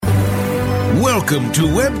Welcome to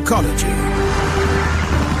Webcology.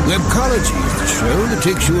 Webcology is the show that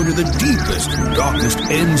takes you into the deepest and darkest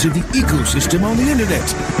ends of the ecosystem on the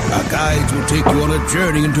internet. Our guides will take you on a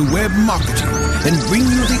journey into web marketing and bring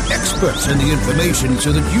you the experts and the information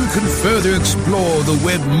so that you can further explore the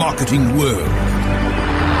web marketing world.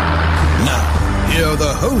 Now, here are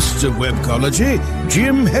the hosts of Webcology,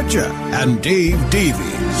 Jim Hedger and Dave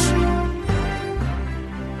Davies.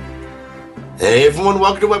 Hey everyone,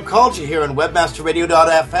 welcome to Webcology here on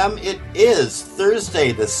WebmasterRadio.fm. It is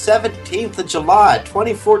Thursday, the 17th of July,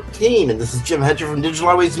 2014, and this is Jim Hedger from Digital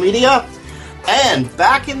Always Media. And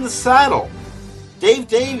back in the saddle, Dave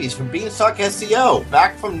Davies from Beanstalk SEO,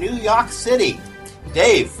 back from New York City.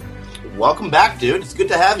 Dave, welcome back, dude. It's good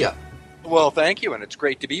to have you. Well, thank you, and it's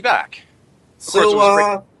great to be back.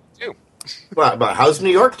 So, but how's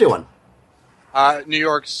New York doing? New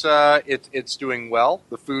York's it's doing well.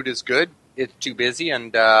 The food is good. It's too busy,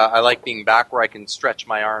 and I like being back where I can stretch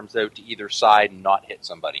my arms out to either side and not hit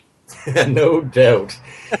somebody. No doubt.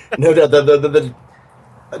 No doubt.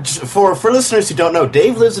 For listeners who don't know,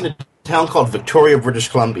 Dave lives in a town called Victoria, British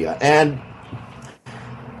Columbia, and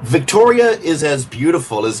Victoria is as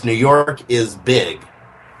beautiful as New York is big,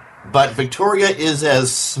 but Victoria is as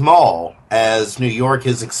small as New York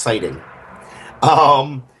is exciting.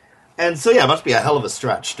 And so, yeah, it must be a hell of a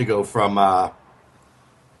stretch to go from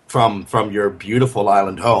your beautiful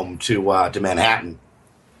island home to Manhattan.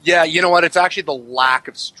 Yeah, you know what? It's actually the lack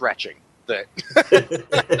of stretching that.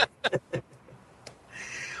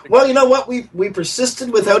 Well, you know what? We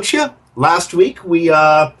persisted without you. Last week we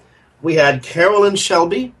had Carolyn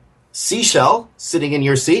Shelby, Seashell, sitting in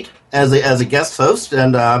your seat as a guest host,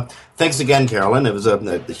 and thanks again, Carolyn. It was a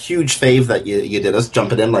huge fave that you did us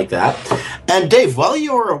jumping in like that. And Dave, while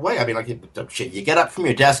you were away, I mean, like you get up from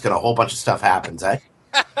your desk and a whole bunch of stuff happens, eh?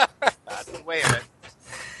 Wait a minute.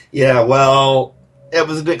 Yeah, well, it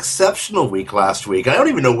was an exceptional week last week. I don't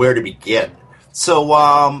even know where to begin. So,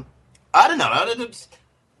 I don't know.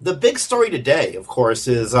 The big story today, of course,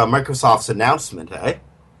 is Microsoft's announcement, eh?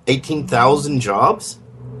 18,000 jobs?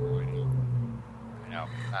 I know.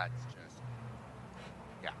 That's just...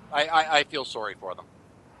 Yeah, I feel sorry for them.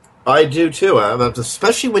 I do, too,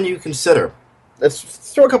 especially when you consider... Let's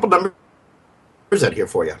throw a couple numbers out here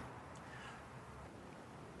for you.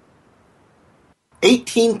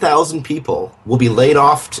 18,000 people will be laid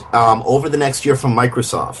off over the next year from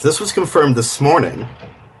Microsoft. This was confirmed this morning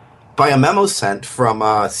by a memo sent from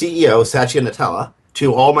CEO Satya Nadella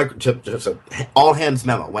to all hands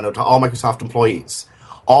memo went out to all Microsoft employees,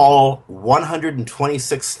 all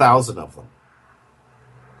 126,000 of them.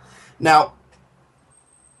 Now,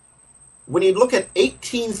 when you look at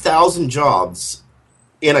 18,000 jobs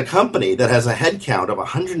in a company that has a headcount of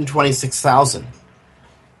 126,000,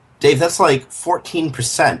 Dave, that's like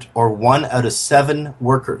 14%, or 1 out of 7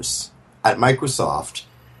 workers at Microsoft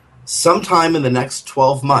sometime in the next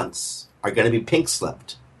 12 months are going to be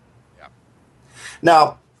pink-slipped. Yeah.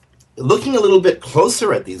 Now, looking a little bit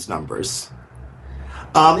closer at these numbers,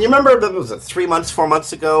 you remember, was it 4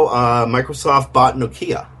 months ago, Microsoft bought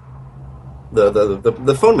Nokia,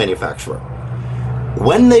 the phone manufacturer.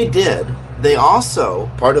 When they did, they also,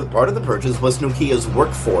 part of the purchase was Nokia's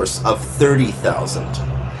workforce of 30,000.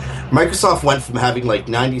 Microsoft went from having like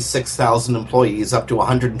 96,000 employees up to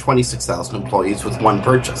 126,000 employees with one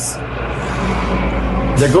purchase.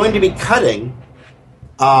 They're going to be cutting,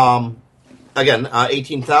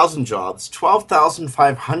 18,000 jobs,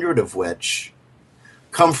 12,500 of which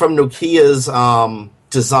come from Nokia's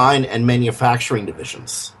design and manufacturing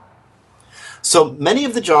divisions. So many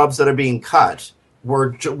of the jobs that are being cut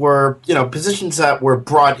were positions that were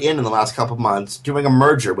brought in the last couple of months doing a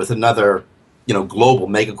merger with another global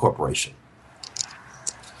mega corporation.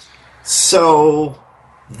 So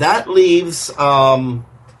that leaves, about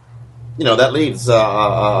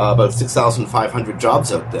 6,500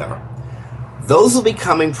 jobs out there. Those will be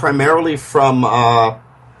coming primarily from,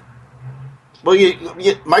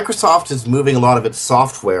 Microsoft is moving a lot of its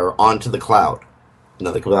software onto the cloud.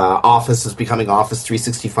 Office is becoming Office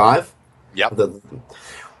 365. Yep.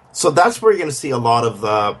 So that's where you're going to see a lot of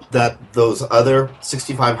those other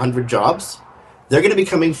 6,500 jobs. They're going to be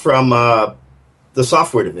coming from the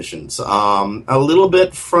software divisions. A little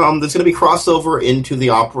bit from, there's going to be crossover into the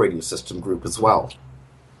operating system group as well.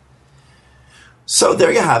 So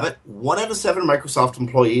there you have it. 1 out of 7 Microsoft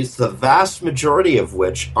employees, the vast majority of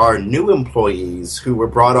which are new employees who were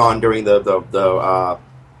brought on during the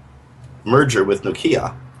merger with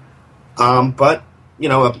Nokia. But,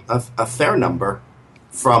 a fair number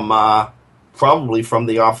from probably from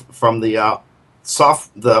the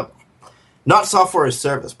not software as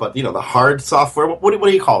service, but the hard software. What do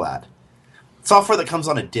you call that? Software that comes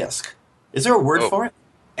on a disk. Is there a word for it?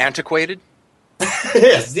 Antiquated?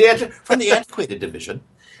 Yes, from the antiquated division.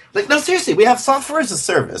 Like, no, seriously, we have software as a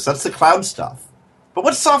service. That's the cloud stuff. But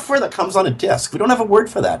what's software that comes on a disk? We don't have a word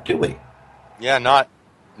for that, do we? Yeah, not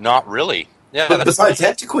really. Yeah. But besides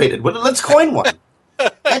antiquated, let's coin one.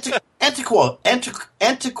 Antiquaware.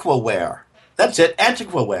 That's it,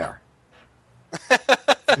 antiquaware.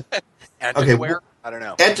 Antiquare? I don't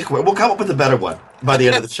know. Antiquaware. We'll come up with a better one by the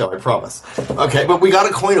end of the show, I promise. Okay, but we got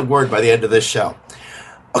to coin a word by the end of this show.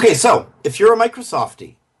 Okay, so if you're a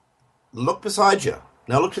Microsoftie, look beside you.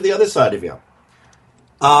 Now look to the other side of you.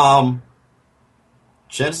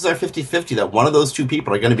 Chances are 50-50 that one of those two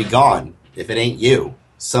people are going to be gone, if it ain't you,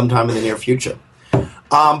 sometime in the near future.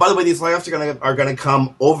 By the way, these layoffs are going to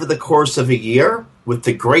come over the course of a year, with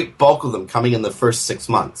the great bulk of them coming in the first 6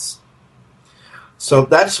 months. So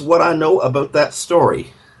that's what I know about that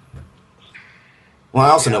story. Well, I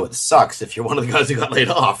also know it sucks if you're one of the guys who got laid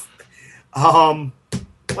off.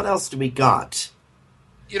 What else do we got?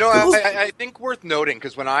 You know, I think worth noting,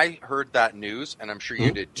 because when I heard that news, and I'm sure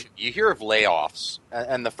you did too, you hear of layoffs,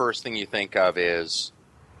 and the first thing you think of is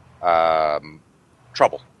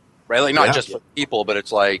trouble, right? Like, not just for people, but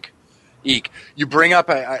it's like, eek. You bring up,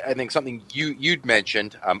 I think, something you'd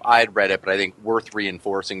mentioned. I'd read it, but I think worth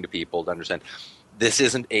reinforcing to people to understand. This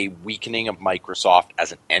isn't a weakening of Microsoft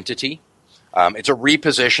as an entity. It's a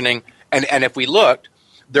repositioning. And if we looked,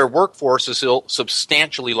 their workforce is still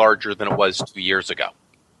substantially larger than it was 2 years ago.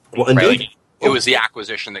 Well, indeed. Right? It was the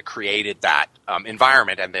acquisition that created that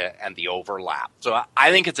environment and the overlap. So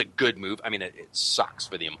I think it's a good move. I mean, it sucks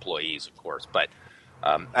for the employees, of course, but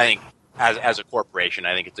I think as a corporation,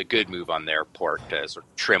 I think it's a good move on their part to sort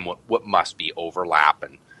of trim what must be overlap.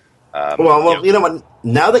 And you know what?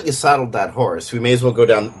 Now that you saddled that horse, we may as well go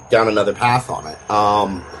down another path on it.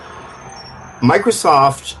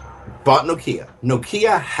 Microsoft bought Nokia.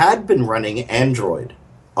 Nokia had been running Android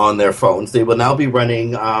on their phones. They will now be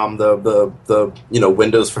running the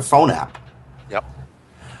Windows for Phone app. Yep.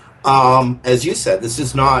 As you said, this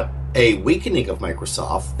is not a weakening of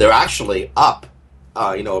Microsoft. They're actually up.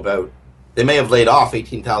 They may have laid off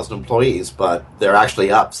 18,000 employees, but they're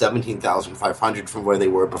actually up 17,500 from where they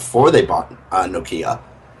were before they bought Nokia,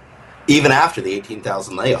 even after the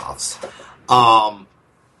 18,000 layoffs.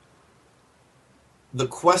 The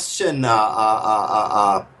question,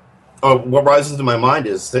 what rises to my mind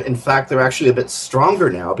is that, in fact, they're actually a bit stronger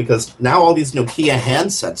now, because now all these Nokia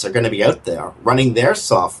handsets are going to be out there running their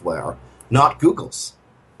software, not Google's.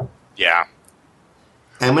 Yeah.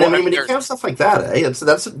 And when you have stuff like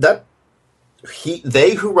that,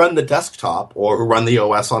 they who run the desktop or who run the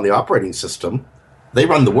OS on the operating system, they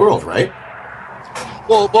run the world, right?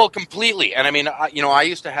 Well, completely. And I mean, I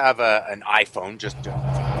used to have an iPhone.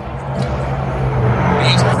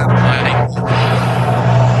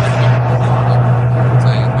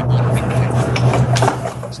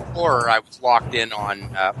 Or I was locked in on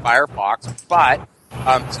Firefox, but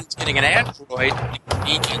since getting an Android, the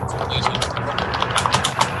convenience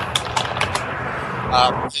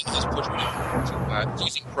of this pushed me to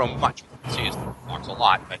using Chrome much more. I use Firefox a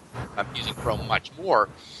lot, but I'm using Chrome much more.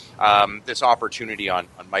 This opportunity on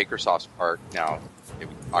Microsoft's part, now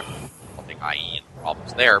maybe we can talk about something IE and the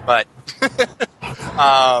problems there, but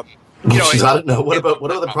I don't know. What about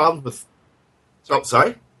the problems with? Oh,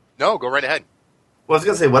 sorry. No, go right ahead. Well, I was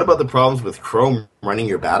going to say, what about the problems with Chrome running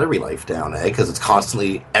your battery life down, Because it's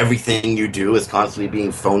constantly, everything you do is constantly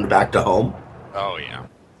being phoned back to home. Oh, yeah.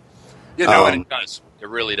 And it does. It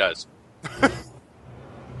really does.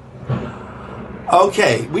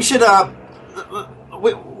 Okay, we should,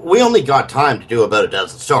 we only got time to do about a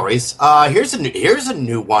dozen stories. Here's a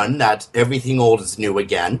new one that everything old is new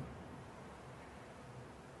again.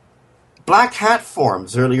 Black Hat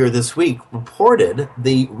Forums earlier this week reported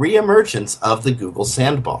the reemergence of the Google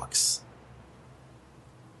Sandbox.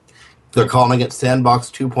 They're calling it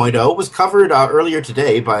Sandbox 2.0. It was covered earlier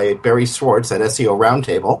today by Barry Schwartz at SEO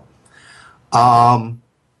Roundtable.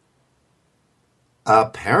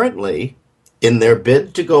 Apparently, in their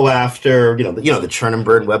bid to go after the churn and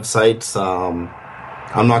burn websites,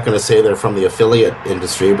 I'm not going to say they're from the affiliate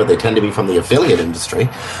industry, but they tend to be from the affiliate industry.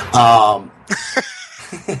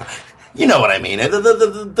 You know what I mean.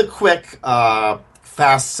 The quick,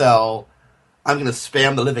 fast sell, I'm going to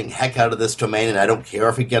spam the living heck out of this domain, and I don't care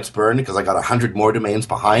if it gets burned because I got 100 more domains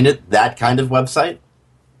behind it, that kind of website.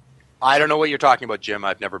 I don't know what you're talking about, Jim.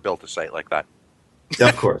 I've never built a site like that.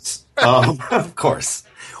 Of course. Of course.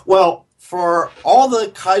 Well, for all the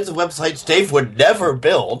kinds of websites Dave would never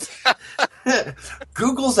build,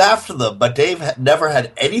 Google's after them, but Dave never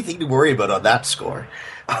had anything to worry about on that score.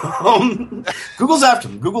 Google's after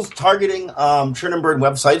them. Google's targeting churn and burn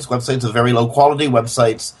websites of very low quality,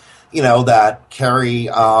 websites, that carry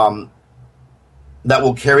that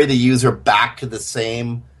will carry the user back to the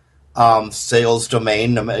same sales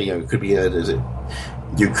domain. You could be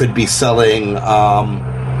selling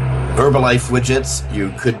Herbalife widgets.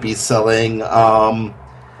 You could be selling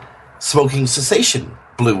smoking cessation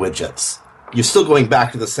blue widgets. You're still going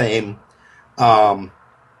back to the same.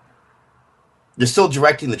 You're still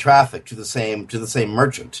directing the traffic to the same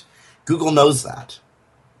merchant. Google knows that.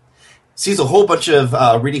 Sees a whole bunch of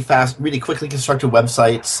really fast, really quickly constructed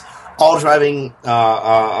websites, all driving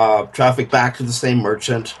traffic back to the same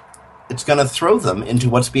merchant. It's going to throw them into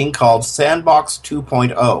what's being called Sandbox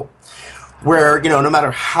 2.0, where no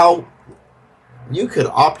matter how you could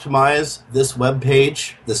optimize this web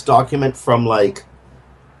page, this document from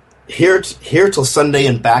here till Sunday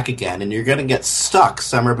and back again, and you're going to get stuck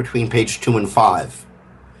somewhere between page 2 and 5.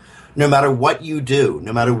 No matter what you do,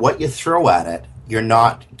 no matter what you throw at it, you're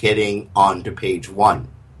not getting onto page 1.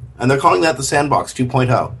 And they're calling that the Sandbox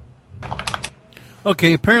 2.0.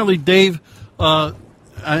 Okay, apparently, Dave,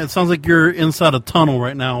 it sounds like you're inside a tunnel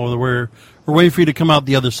right now where we're waiting for you to come out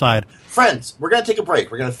the other side. Friends, we're going to take a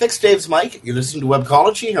break. We're going to fix Dave's mic. You're listening to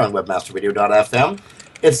Webcology here on webmasterradio.fm.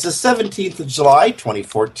 It's the 17th of July,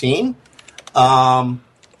 2014. You're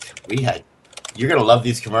going to love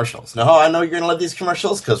these commercials. No, I know you're going to love these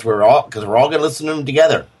commercials because we're all going to listen to them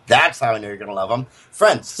together. That's how I know you're going to love them.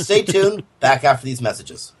 Friends, stay tuned. Back after these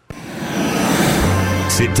messages.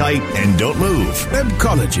 Sit tight and don't move.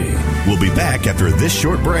 Webcology. We'll be back after this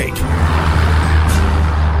short break.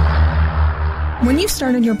 When you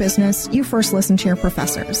started your business, you first listened to your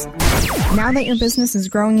professors. Now that your business is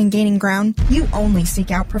growing and gaining ground, you only seek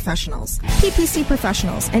out professionals. PPC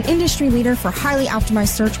Professionals, an industry leader for highly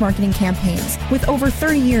optimized search marketing campaigns with over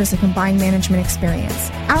 30 years of combined management experience.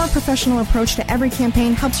 Our professional approach to every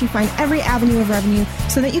campaign helps you find every avenue of revenue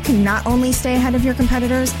so that you can not only stay ahead of your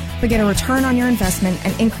competitors, but get a return on your investment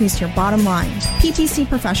and increase your bottom line. PPC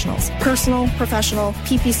Professionals, personal, professional,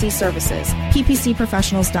 PPC services.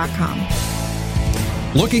 PPCprofessionals.com.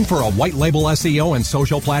 Looking for a white label SEO and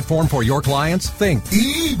social platform for your clients? Think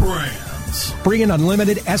eBrands. Free and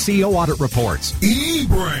unlimited SEO audit reports.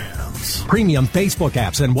 eBrands. Premium Facebook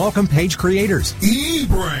apps and welcome page creators.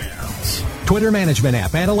 eBrands. Twitter management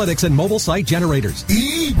app, analytics, and mobile site generators.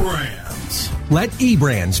 eBrands. Let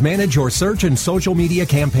eBrands manage your search and social media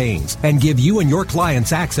campaigns and give you and your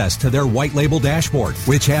clients access to their white label dashboard,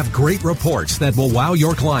 which have great reports that will wow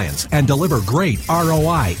your clients and deliver great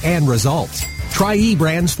ROI and results. Try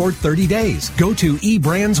eBrands for 30 days. Go to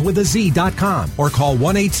eBrandsWithAZ.com or call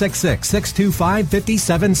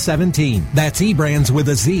 1-866-625-5717. That's eBrands with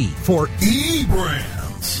a Z for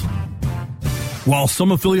eBrands. While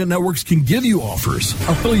some affiliate networks can give you offers,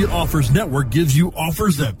 Affiliate Offers Network gives you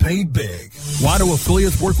offers that pay big. Why do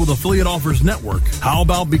affiliates work with Affiliate Offers Network? How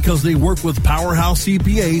about because they work with powerhouse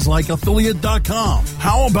CPAs like Affiliate.com?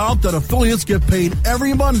 How about that affiliates get paid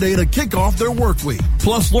every Monday to kick off their work week?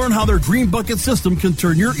 Plus, learn how their Green Bucket system can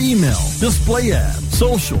turn your email, display ad,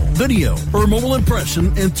 social, video, or mobile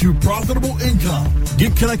impression into profitable income.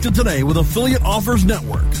 Get connected today with Affiliate Offers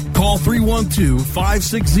Network. Call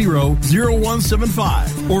 312-560-0175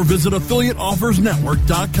 or visit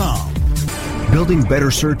affiliateoffersnetwork.com. Building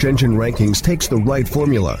better search engine rankings takes the right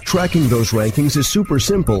formula. Tracking those rankings is super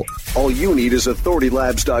simple. All you need is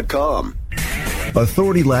authoritylabs.com.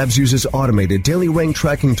 Authority Labs uses automated daily rank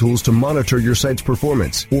tracking tools to monitor your site's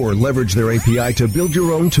performance or leverage their API to build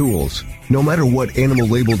your own tools. No matter what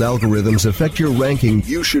animal-labeled algorithms affect your ranking,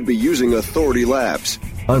 you should be using Authority Labs.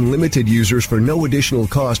 Unlimited users for no additional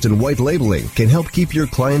cost and white labeling can help keep your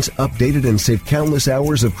clients updated and save countless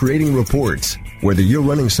hours of creating reports. Whether you're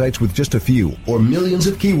running sites with just a few or millions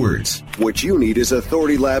of keywords, what you need is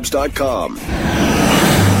authoritylabs.com.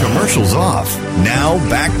 Commercials off. Now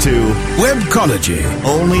back to Webcology,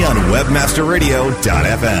 only on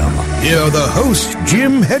webmasterradio.fm. Here are the hosts,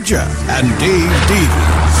 Jim Hedger and Dave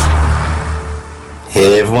Davies.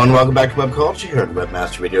 Hey everyone, welcome back to Webcology here on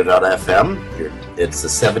webmasterradio.fm. It's the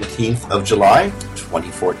 17th of July,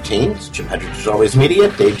 2014. It's Jim Hedger, Digital Always Media.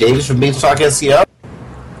 Dave Davies from Beanstalk SEO.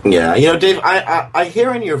 Yeah, Dave, I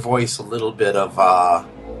hear in your voice a little bit of,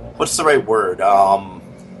 what's the right word? I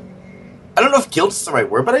don't know if guilt's the right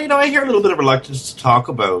word, but I hear a little bit of reluctance to talk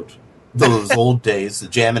about those old days, the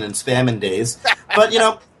jamming and spamming days. But,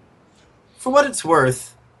 for what it's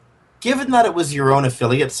worth, given that it was your own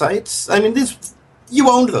affiliate sites, you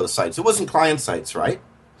owned those sites. It wasn't client sites, right?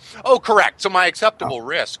 Oh, correct. So my acceptable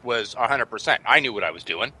risk was 100%. I knew what I was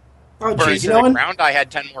doing. Oh, Burning geez, to the ground, I had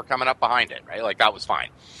 10 more coming up behind it, right? Like, that was fine.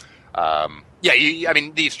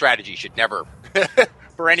 These strategies should never,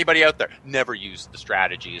 for anybody out there, never use the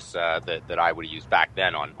strategies that I would have used back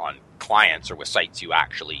then on clients or with sites you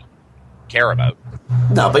actually care about.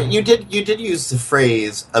 No, but you did use the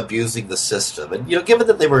phrase abusing the system. And, given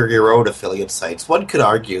that they were your own affiliate sites, one could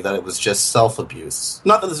argue that it was just self-abuse.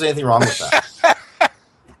 Not that there's anything wrong with that.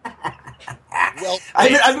 Well,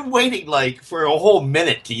 I've been waiting, for a whole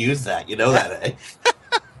minute to use that. You know that, eh?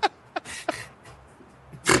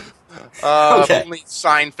 Okay. Only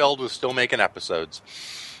Seinfeld was still making episodes.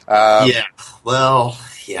 Yeah,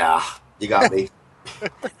 you got me.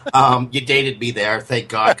 You dated me there, thank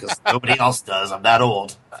God, because nobody else does. I'm that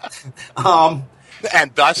old. And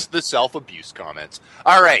thus the self-abuse comments.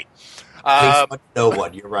 All right. No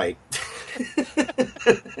one, you're right.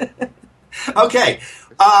 Okay.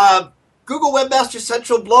 Google Webmaster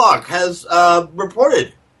Central blog has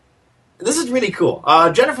reported. This is really cool.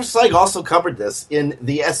 Jennifer Slegg also covered this in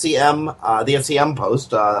the SEM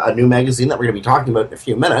post, a new magazine that we're going to be talking about in a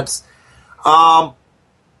few minutes.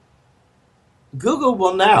 Google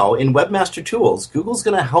will now, in Webmaster Tools, Google's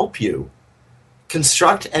going to help you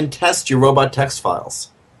construct and test your robot text files.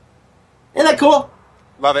 Isn't that cool?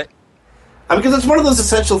 Love it. Because it's one of those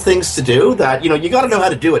essential things to do that, you got to know how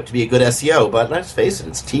to do it to be a good SEO, but let's face it,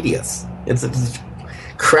 it's tedious. It's a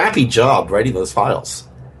crappy job writing those files.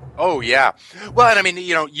 Oh, yeah. Well, and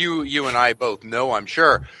you and I both know, I'm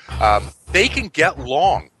sure, they can get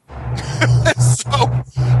long. It's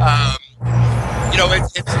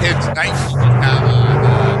nice to have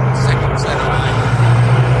a second set of eyes.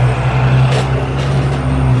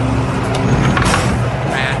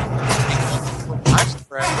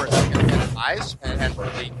 For a second set of eyes, and for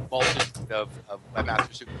the multitude of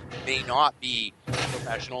webmasters who may not be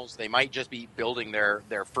professionals, they might just be building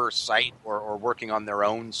their first site or working on their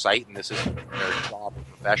own site, and this isn't their job or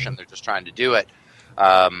profession. They're just trying to do it.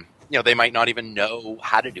 They might not even know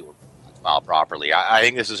how to do a file properly. I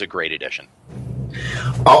think this is a great addition.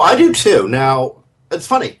 Oh, I do too. Now, it's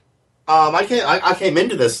funny. I came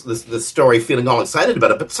into this story feeling all excited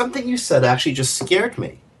about it, but something you said actually just scared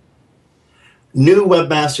me. New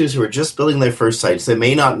webmasters who are just building their first sites, they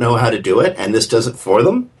may not know how to do it, and this does it for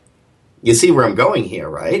them. You see where I'm going here,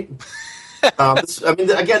 right?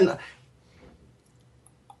 Again,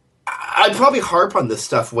 I probably harp on this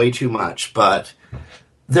stuff way too much, but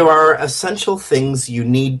there are essential things you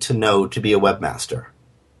need to know to be a webmaster.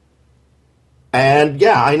 And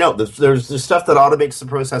yeah, I know there's stuff that automates the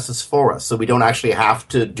processes for us, so we don't actually have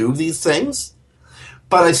to do these things.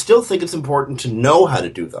 But I still think it's important to know how to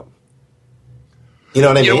do them. You know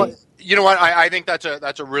what I mean? You know what? I think that's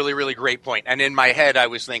a really, really great point. And in my head, I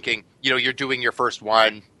was thinking, you're doing your first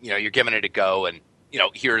one, you're giving it a go, and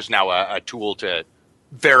here's now a tool to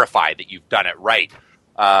verify that you've done it right.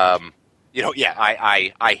 I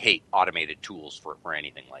hate automated tools for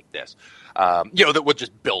anything like this. That would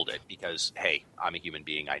just build it because, hey, I'm a human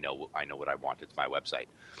being. I know what I want. It's my website.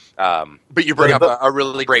 But you bring up a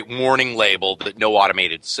really great warning label that no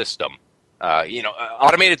automated system.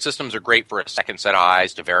 Automated systems are great for a second set of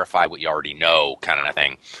eyes to verify what you already know, kind of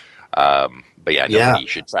thing. Nobody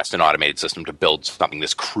should trust an automated system to build something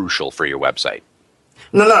this crucial for your website.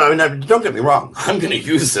 No, don't get me wrong. I'm going to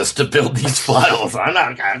use this to build these files. I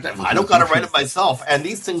don't got to write it myself. And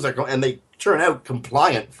these things and they turn out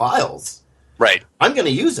compliant files. Right. I'm going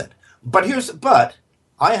to use it. But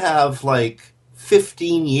I have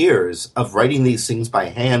 15 years of writing these things by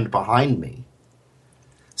hand behind me.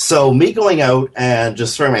 So me going out and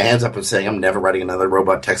just throwing my hands up and saying, I'm never writing another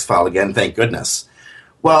robot text file again, thank goodness.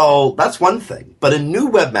 Well, that's one thing. But a new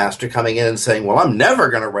webmaster coming in and saying, well, I'm never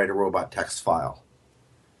going to write a robot text file.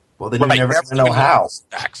 Well, then you're never going to know how.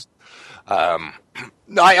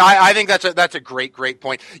 I think that's a great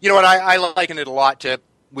point. You know what? I liken it a lot to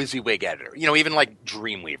WYSIWYG editor. Even like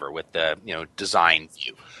Dreamweaver with the design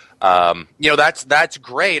view. That's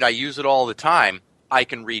great. I use it all the time. I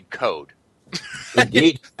can read code.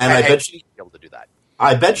 Indeed, and I bet you be able to do that.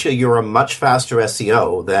 I bet you're a much faster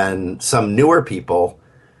SEO than some newer people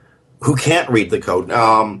who can't read the code.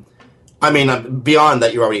 Beyond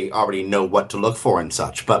that, you already know what to look for and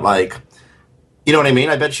such. But you know what I mean?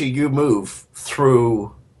 I bet you move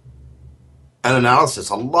through an analysis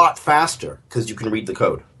a lot faster because you can read the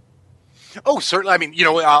code. Oh, certainly.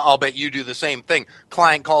 I'll bet you do the same thing.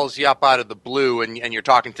 Client calls you up out of the blue and you're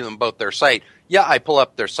talking to them about their site. Yeah, I pull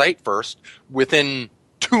up their site first. Within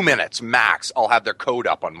 2 minutes max, I'll have their code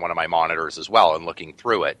up on one of my monitors as well and looking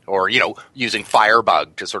through it. Or, using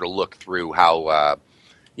Firebug to sort of look through how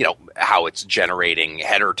it's generating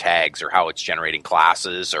header tags or how it's generating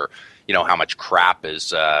classes or, how much crap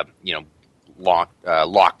is,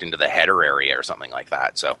 locked into the header area or something like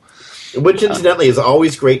that. So, which incidentally is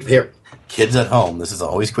always great here. Kids at home, this is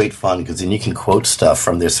always great fun because then you can quote stuff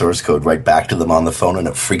from their source code right back to them on the phone and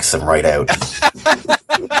it freaks them right out.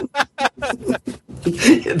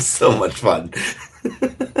 It's so much fun.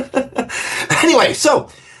 Anyway, so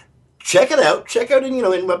check it out. Check out in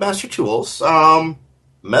Webmaster Tools.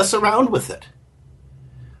 Mess around with it.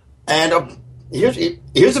 And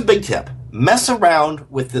here's a big tip. Mess around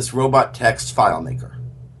with this robot text file maker.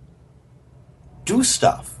 Do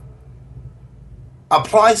stuff.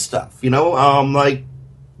 Apply stuff, like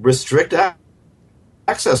restrict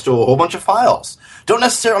access to a whole bunch of files. Don't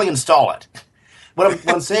necessarily install it. What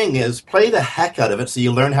I'm saying is play the heck out of it so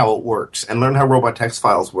you learn how it works and learn how robot text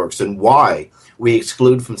files works and why we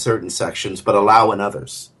exclude from certain sections but allow in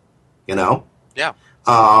others. Yeah.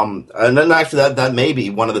 And then actually that may be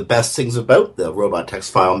one of the best things about the robot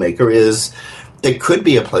text file maker is it could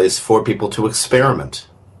be a place for people to experiment.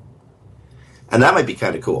 And that might be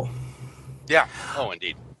kind of cool. Yeah. Oh,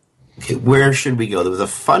 indeed. Okay, where should we go? There was a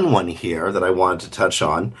fun one here that I wanted to touch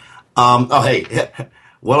on. Hey,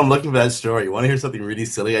 while I'm looking for that story, you want to hear something really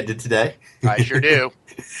silly I did today? I sure do.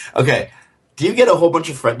 Okay. Do you get a bunch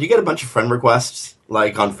of friend requests,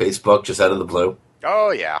 like on Facebook, just out of the blue?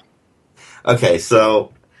 Oh, yeah. Okay,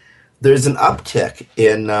 so there's an uptick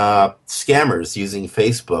in scammers using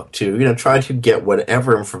Facebook to, try to get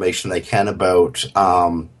whatever information they can about,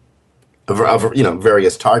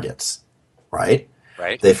 various targets. Right.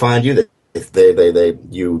 They find you.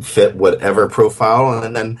 You fit whatever profile,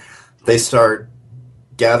 and then they start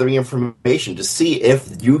gathering information to see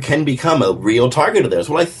if you can become a real target of theirs.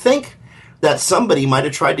 Well, I think that somebody might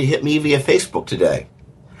have tried to hit me via Facebook today.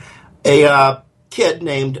 A kid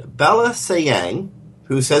named Bella Sayang,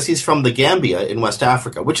 who says he's from the Gambia in West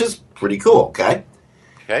Africa, which is pretty cool. Okay.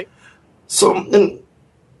 So,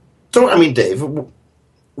 Dave,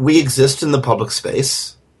 we exist in the public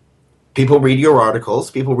space. People read your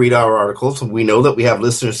articles. People read our articles. And we know that we have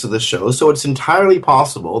listeners to this show. So it's entirely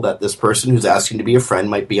possible that this person who's asking to be a friend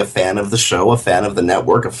might be a fan of the show, a fan of the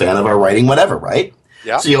network, a fan of our writing, whatever, right?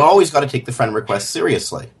 Yeah. So you always got to take the friend request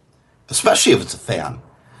seriously, especially if it's a fan.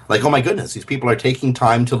 Like, oh my goodness, these people are taking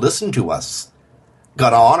time to listen to us. Got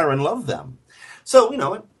to honor and love them. So,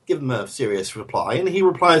 I give him a serious reply. And he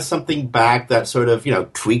replies something back that sort of,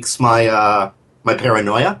 tweaks my my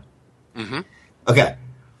paranoia. Mm-hmm. Okay.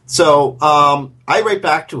 So, I write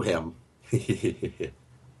back to him.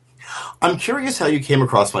 I'm curious how you came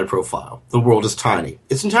across my profile. The world is tiny.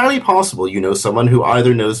 It's entirely possible you know someone who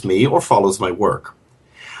either knows me or follows my work.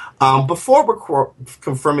 Before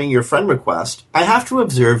confirming your friend request, I have to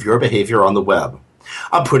observe your behavior on the web.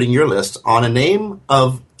 I'm putting your list on your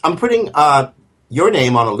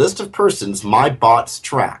name on a list of persons my bots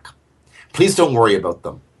track. Please don't worry about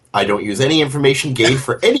them. I don't use any information gained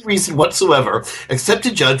for any reason whatsoever, except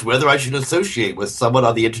to judge whether I should associate with someone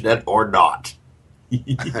on the internet or not.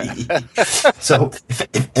 So,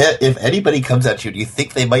 if anybody comes at you, do you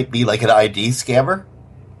think they might be like an ID scammer?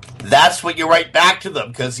 That's what you write back to them,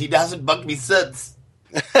 because he hasn't bugged me since.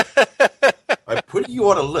 I'm putting you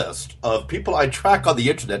on a list of people I track on the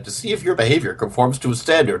internet to see if your behavior conforms to a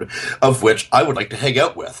standard of which I would like to hang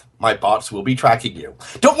out with. My bots will be tracking you.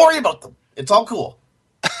 Don't worry about them. It's all cool.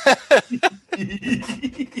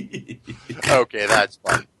 Okay, that's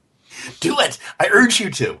fun. Do it. I urge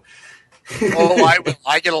you to.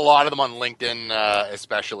 I get a lot of them on LinkedIn,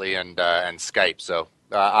 especially, and Skype. So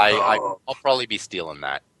I'll probably be stealing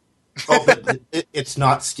that. But it's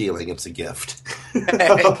not stealing; it's a gift.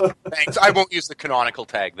 Thanks. I won't use the canonical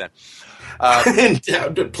tag then.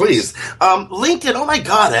 Please, LinkedIn. Oh my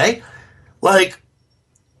God, eh? Like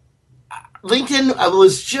LinkedIn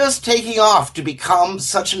was just taking off to become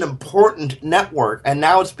such an important network, and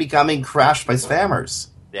now it's becoming crashed by spammers.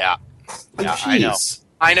 Yeah,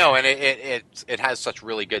 I know, and it has such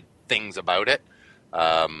really good things about it,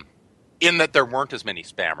 in that there weren't as many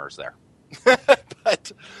spammers there.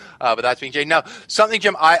 but that's being changed. Now, something,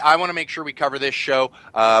 Jim, I want to make sure we cover this show.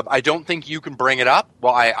 I don't think you can bring it up.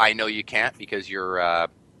 Well, I know you can't because you're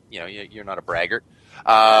not a braggart.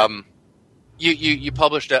 You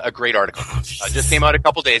published a great article. Just came out a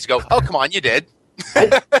couple days ago. Oh, come on, you did.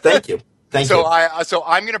 Thank you. So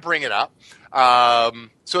I'm going to bring it up.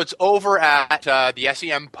 So it's over at the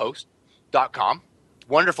sempost.com.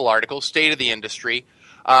 Wonderful article, state of the industry.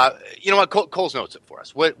 You know what? Cole's notes it for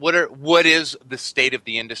us. What is the state of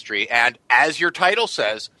the industry? And as your title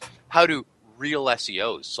says, how do real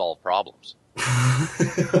SEOs solve problems?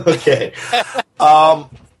 Okay.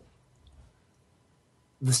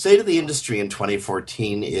 The state of the industry in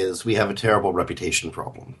 2014 is we have a terrible reputation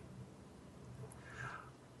problem.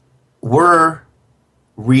 we're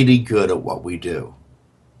really good at what we do.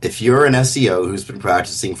 If you're an SEO who's been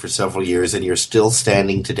practicing for several years and you're still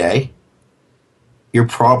standing today, you're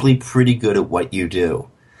probably pretty good at what you do.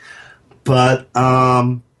 But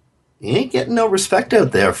you ain't getting no respect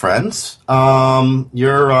out there, friends.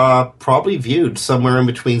 You're probably viewed somewhere in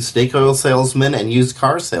between snake oil salesman and used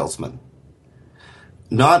car salesman.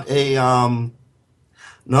 Not a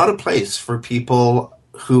place for people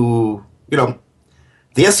who, you know,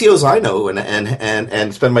 the SEOs I know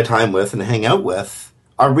and spend my time with and hang out with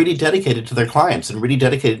are really dedicated to their clients and really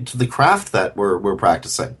dedicated to the craft that we're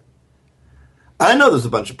practicing. I know there's a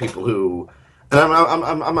bunch of people who, and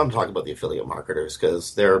I'm talking about the affiliate marketers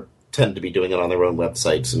because they're tend to be doing it on their own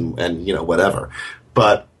websites and you know, whatever.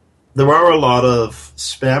 But there are a lot of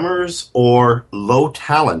spammers or low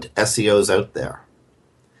talent SEOs out there.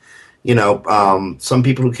 You know, some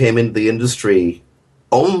people who came into the industry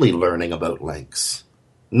only learning about links,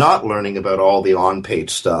 not learning about all the on-page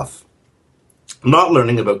stuff, not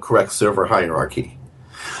learning about correct server hierarchy,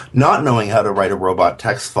 not knowing how to write a robot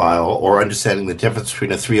text file or understanding the difference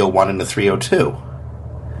between a 301 and a 302.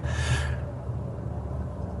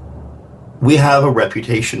 We have a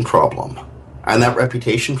reputation problem. And that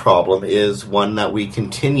reputation problem is one that we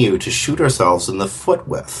continue to shoot ourselves in the foot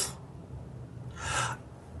with.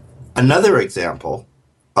 Another example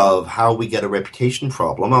of how we get a reputation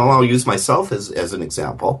problem, I'll use myself as an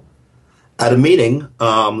example. At a meeting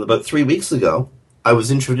about 3 weeks ago, I was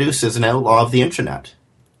introduced as an outlaw of the internet.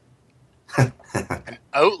 An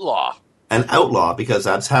outlaw? An outlaw, because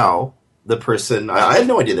that's how the person, I had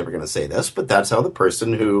no idea they were going to say this, but that's how the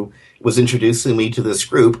person who was introducing me to this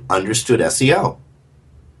group understood SEO.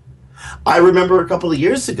 I remember a couple of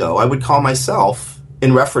years ago, I would call myself,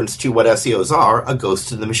 in reference to what SEOs are, a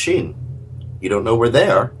ghost in the machine. You don't know we're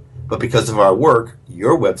there, but because of our work,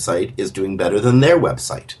 your website is doing better than their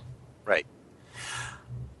website. Right.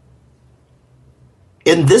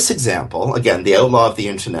 In this example, again, the outlaw of the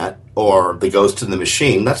internet or the ghost in the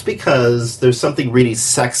machine, that's because there's something really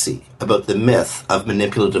sexy about the myth of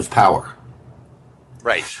manipulative power.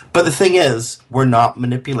 Right. But the thing is, we're not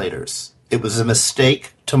manipulators. It was a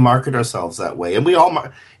mistake to market ourselves that way. And we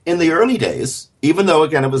all, in the early days, even though,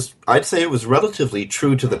 again, I'd say it was relatively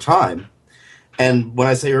true to the time. And when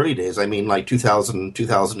I say early days, I mean like 2000,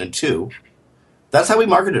 2002. That's how we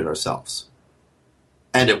marketed ourselves.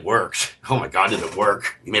 And it worked. Oh my God, did it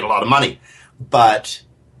work? We made a lot of money. But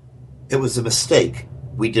it was a mistake.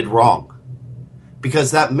 We did wrong.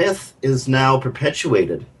 Because that myth is now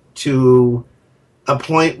perpetuated to a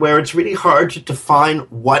point where it's really hard to define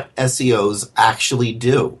what SEOs actually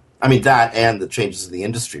do. I mean, that and the changes in the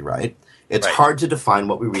industry, right? It's hard to define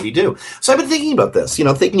what we really do. So I've been thinking about this,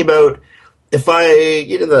 thinking about if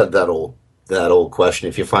that old question,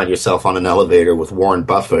 if you find yourself on an elevator with Warren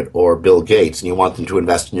Buffett or Bill Gates and you want them to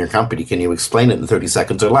invest in your company, can you explain it in 30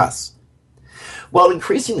 seconds or less? Well,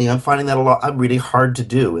 increasingly, I'm finding that really hard to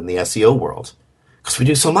do in the SEO world because we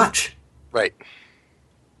do so much. Right.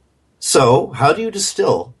 So how do you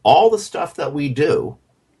distill all the stuff that we do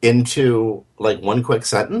into like one quick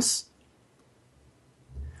sentence?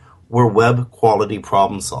 We're web quality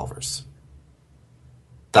problem solvers.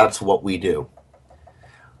 That's what we do.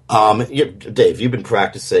 Dave, you've been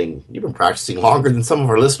practicing longer than some of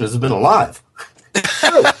our listeners have been alive.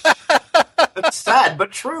 True. It's sad,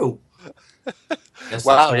 but true. Yes,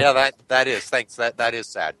 wow, yeah, that is. Thanks. That is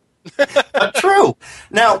sad. But true.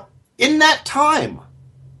 Now, in that time,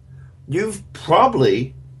 you've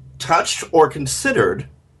probably touched or considered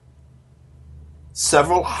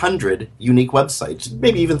several hundred unique websites,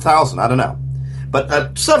 maybe even 1,000, I don't know.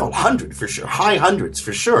 But several hundred for sure, high hundreds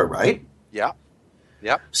for sure, right? Yeah.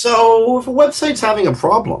 Yeah. So if a website's having a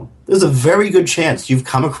problem, there's a very good chance you've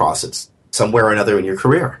come across it somewhere or another in your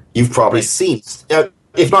career. You've probably seen,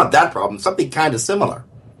 if not that problem, something kind of similar.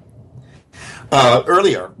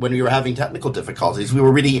 Earlier, when we were having technical difficulties, we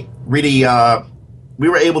were we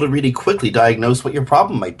were able to really quickly diagnose what your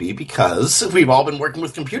problem might be because we've all been working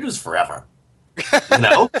with computers forever.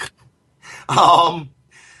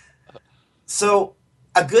 So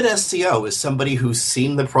a good SEO is somebody who's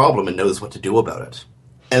seen the problem and knows what to do about it,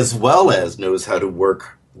 as well as knows how to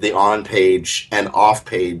work the on-page and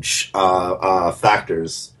off-page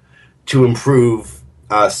factors to improve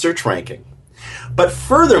search ranking. But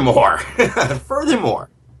furthermore,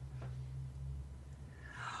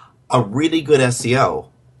 a really good SEO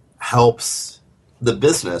helps the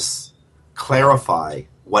business clarify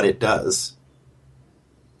what it does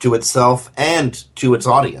to itself and to its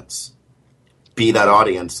audience, be that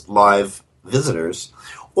audience live visitors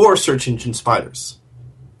or search engine spiders.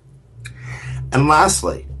 And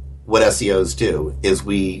lastly, what SEOs do is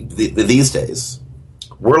these days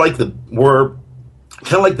we're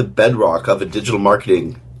kind of like the bedrock of a digital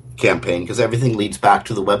marketing campaign because everything leads back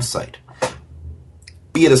to the website.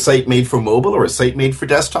 Be it a site made for mobile or a site made for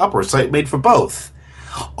desktop or a site made for both.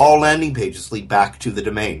 All landing pages lead back to the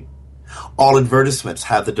domain. All advertisements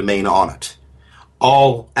have the domain on it.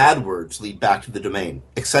 All AdWords lead back to the domain,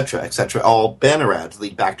 etc., etc. All banner ads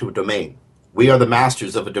lead back to a domain. We are the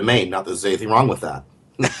masters of a domain. Not that there's anything wrong with that.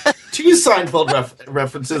 Two Seinfeld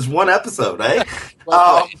references, one episode, eh?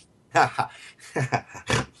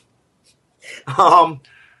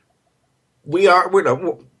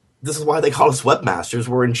 This is why they call us webmasters.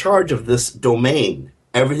 We're in charge of this domain.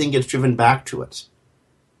 Everything gets driven back to it.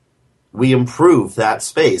 We improve that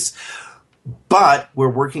space. But we're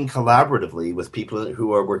working collaboratively with people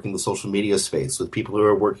who are working the social media space, with people who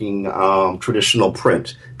are working traditional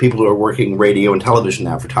print, people who are working radio and television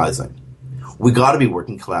advertising. We got to be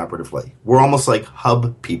working collaboratively. We're almost like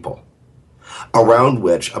hub people around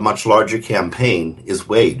which a much larger campaign is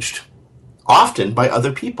waged, often by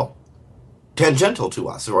other people, tangential to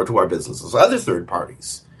us or to our businesses, other third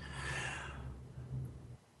parties.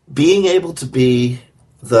 Being able to be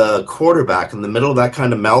the quarterback in the middle of that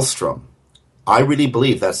kind of maelstrom, I really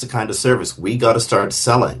believe that's the kind of service we got to start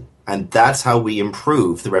selling, and that's how we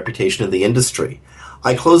improve the reputation of the industry.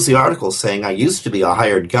 I closed the article saying I used to be a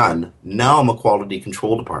hired gun, now I'm a quality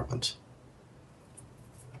control department.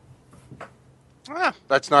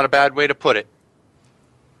 That's not a bad way to put it.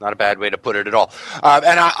 Not a bad way to put it at all.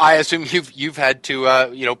 And I assume you've had to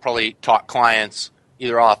probably talk clients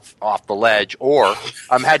either off the ledge or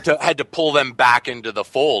had to pull them back into the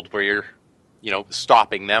fold where you're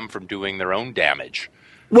stopping them from doing their own damage.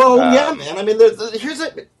 Well, yeah, man. I mean, here's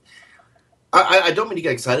it. I don't mean to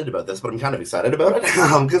get excited about this, but I'm kind of excited about it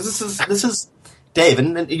because this is Dave,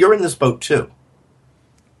 and you're in this boat too.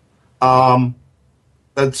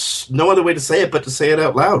 That's no other way to say it but to say it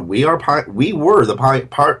out loud. We were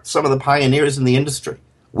some of the pioneers in the industry.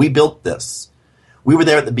 We built this. We were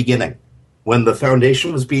there at the beginning when the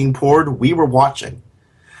foundation was being poured. We were watching,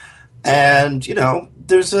 and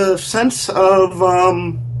there's a sense of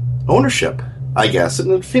ownership, I guess,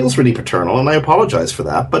 and it feels really paternal, and I apologize for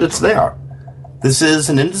that, but it's there. This is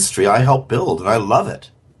an industry I helped build, and I love it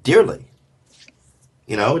dearly.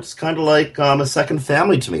 It's kind of like a second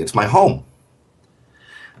family to me. It's my home.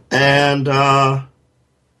 And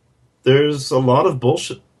there's a lot of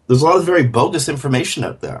bullshit. There's a lot of very bogus information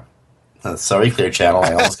out there. Sorry, Clear Channel.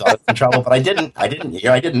 I almost got in trouble, but I didn't.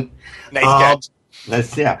 Nice catch.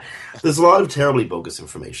 Yeah. There's a lot of terribly bogus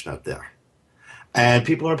information out there. And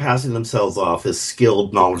people are passing themselves off as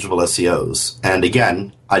skilled, knowledgeable SEOs. And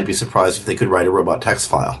again, I'd be surprised if they could write a robot text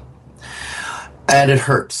file. And it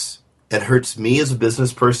hurts. It hurts me as a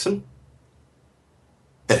business person.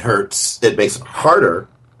 It hurts. It makes it harder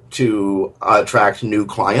to attract new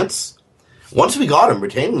clients. Once we got them,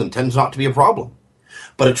 retaining them tends not to be a problem.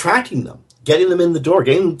 But attracting them, getting them in the door,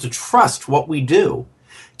 getting them to trust what we do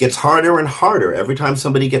gets harder and harder every time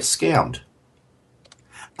somebody gets scammed.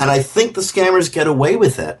 And I think the scammers get away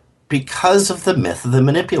with it because of the myth of the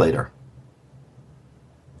manipulator.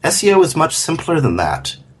 SEO is much simpler than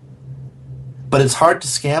that. But it's hard to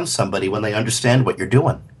scam somebody when they understand what you're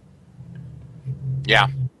doing. Yeah.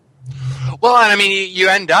 Well, and I mean, you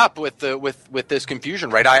end up with this confusion,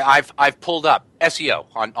 right? I've pulled up SEO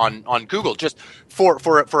on Google just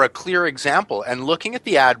for a clear example, and looking at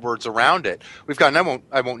the AdWords around it. We've got, and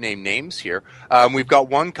I won't name names here. We've got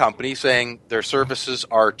one company saying their services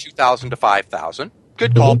are $2,000 to $5,000.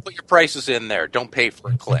 Good call. Put your prices in there. Don't pay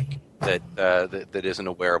for a click that isn't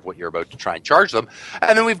aware of what you're about to try and charge them.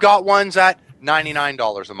 And then we've got ones at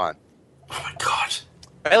 $99 a month. Oh my God!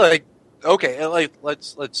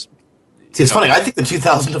 Let's. See, it's funny. I think the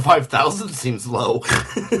 2,000 to 5,000 seems low,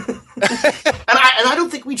 and I don't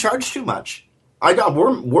think we charge too much.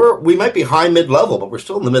 We might be high mid level, but we're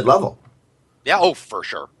still in the mid level. Yeah. Oh, for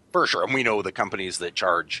sure, and we know the companies that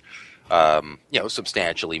charge,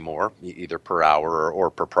 substantially more, either per hour or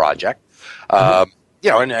per project. And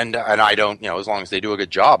I don't, as long as they do a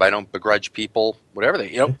good job, I don't begrudge people whatever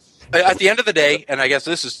they, At the end of the day, and I guess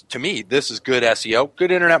this is good SEO,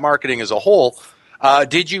 good internet marketing as a whole.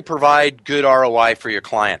 Did you provide good ROI for your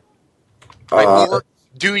client? Or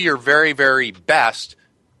do your very, very best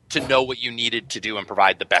to know what you needed to do and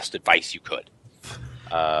provide the best advice you could?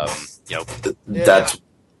 That's.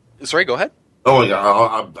 Sorry, go ahead. Oh,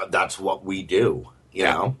 yeah, that's what we do. You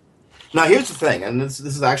know. Now, here's the thing, and this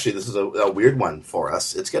is a weird one for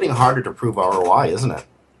us. It's getting harder to prove ROI, isn't it?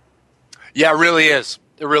 Yeah, it really is.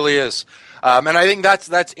 It really is, and I think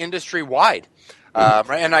that's industry wide.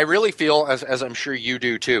 And I really feel, as I'm sure you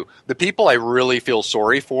do too, the people I really feel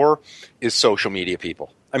sorry for is social media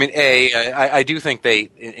people. I mean, I do think they,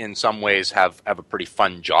 in some ways, have a pretty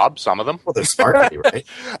fun job, some of them. Well, they're smart, right?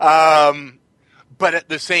 But at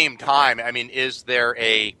the same time, I mean, is there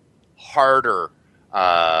a harder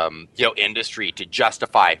industry to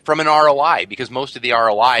justify from an ROI? Because most of the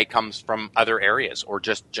ROI comes from other areas or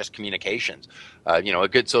just communications. A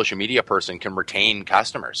good social media person can retain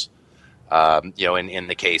customers. In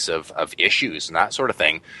the case of issues and that sort of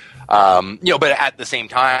thing. But at the same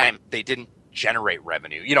time, they didn't generate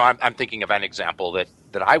revenue. I'm thinking of an example that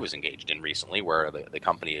I was engaged in recently where the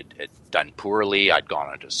company had done poorly. I'd gone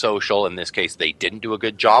onto social. In this case, they didn't do a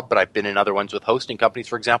good job, but I've been in other ones with hosting companies,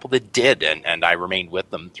 for example, that did, and I remained with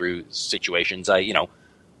them through situations they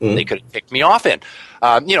could have picked me off in.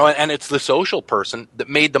 And it's the social person that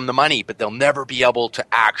made them the money, but they'll never be able to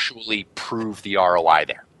actually prove the ROI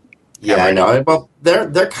there. Yeah, I know. Well,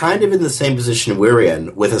 they're kind of in the same position we're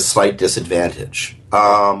in with a slight disadvantage.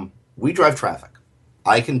 We drive traffic.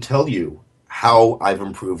 I can tell you how I've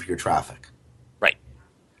improved your traffic. Right.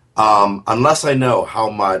 Unless I know how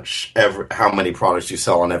many products you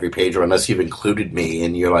sell on every page, or unless you've included me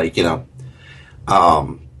and you're like, in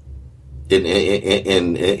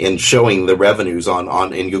showing the revenues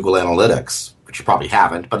in Google Analytics, which you probably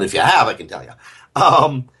haven't, but if you have, I can tell you.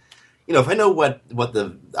 If I know what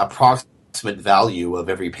the approximate value of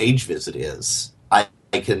every page visit is, I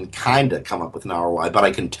can kind of come up with an ROI, but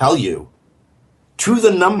I can tell you to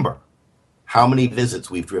the number how many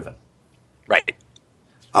visits we've driven. Right.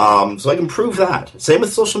 So I can prove that. Same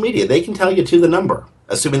with social media. They can tell you to the number,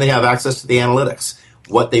 assuming they have access to the analytics,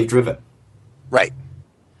 what they've driven. Right.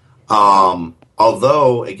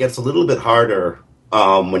 Although it gets a little bit harder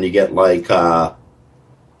when you get like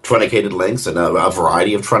truncated links and a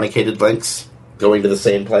variety of truncated links going to the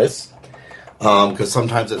same place. Because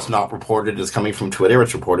sometimes it's not reported as coming from Twitter,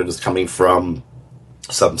 it's reported as coming from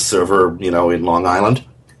some server, in Long Island.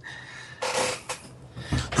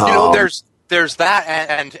 There's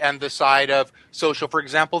that and the side of social, for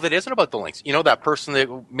example, that isn't about the links. That person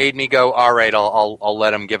that made me go, all right, I'll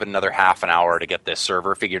let them give it another half an hour to get this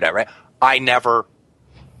server figured out, right? I never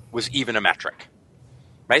was even a metric,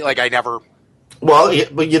 right? Like I never... Well,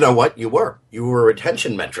 but you know what? You were a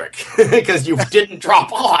retention metric because you didn't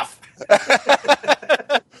drop off.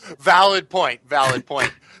 Valid point.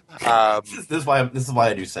 This is why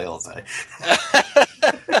I do sales.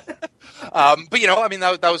 But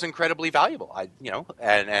that was incredibly valuable.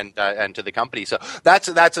 And to the company. So that's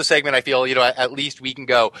a segment I feel, at least we can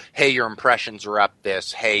go, hey, your impressions are up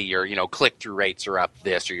this, hey, your click-through rates are up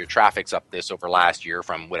this, or your traffic's up this over last year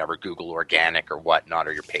from whatever Google organic or whatnot,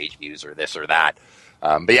 or your page views or this or that.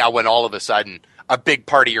 But yeah, when all of a sudden a big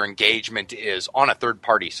part of your engagement is on a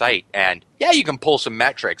third-party site, and yeah, you can pull some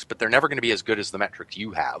metrics, but they're never going to be as good as the metrics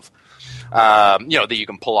you have, that you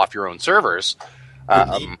can pull off your own servers.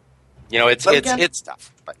 It's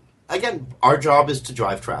tough. But again, our job is to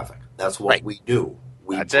drive traffic. That's what we do.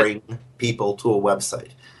 We bring people to a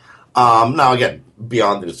website. Now, again,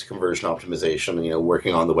 beyond this conversion optimization,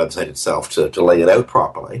 working on the website itself to lay it out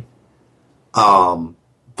properly.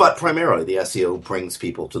 But primarily, the SEO brings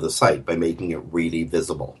people to the site by making it really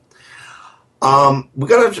visible. We're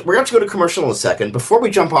going to go to commercial in a second. Before we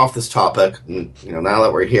jump off this topic, now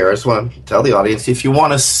that we're here, I just want to tell the audience, if you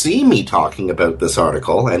want to see me talking about this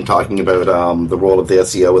article and talking about the role of the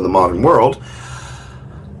SEO in the modern world,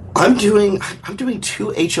 I'm doing 2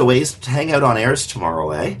 HOAs to hang out on airs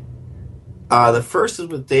tomorrow, eh? The first is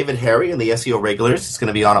with David Harry and the SEO Regulars. It's going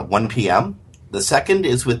to be on at 1 p.m. The second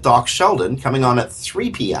is with Doc Sheldon, coming on at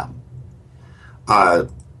 3 p.m.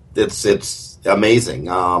 It's amazing.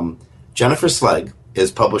 Jennifer Slegg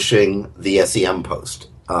is publishing the SEM Post,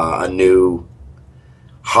 a new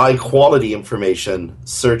high-quality information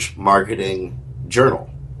search marketing journal,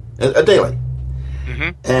 a daily. Mm-hmm.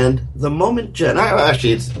 And the moment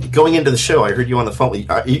actually, it's going into the show. I heard you on the phone.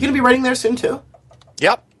 Are you going to be writing there soon too?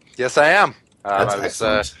 Yep. Yes, I am. That's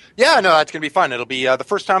excellent. That's going to be fun. It'll be the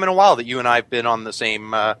first time in a while that you and I have been on the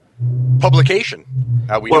same publication.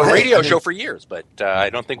 We do a radio show for years, but I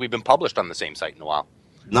don't think we've been published on the same site in a while.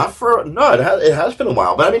 It has been a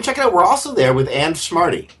while. But I mean, check it out. We're also there with Ann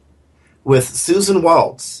Smarty, with Susan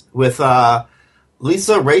Waltz, with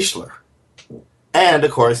Lisa Raichler, and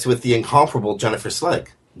of course with the incomparable Jennifer Slegg,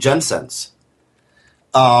 JenSense.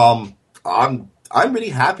 I'm really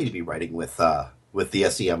happy to be writing with the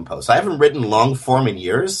SEM Post. I haven't written long form in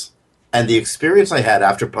years, and the experience I had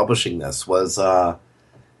after publishing this was, the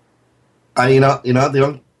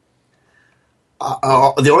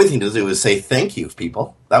only thing to do is say thank you,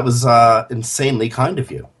 people. That was insanely kind of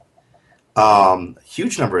you.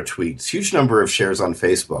 huge number of tweets, huge number of shares on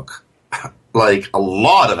Facebook, like a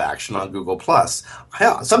lot of action on Google+.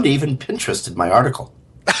 Somebody even Pinterested my article.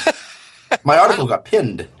 My article got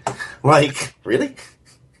pinned. Like, really?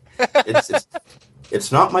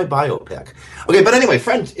 It's not my biopic. Okay, but anyway,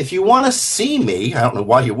 friends, if you want to see me, I don't know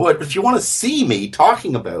why you would, but if you want to see me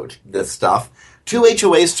talking about this stuff, 2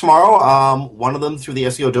 HOAs tomorrow, one of them through the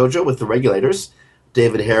SEO Dojo with the regulators,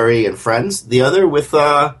 David Harry and friends, the other with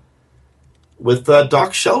Doc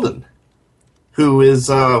Sheldon, who is,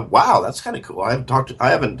 wow, that's kind of cool. I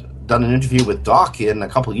haven't done an interview with Doc in a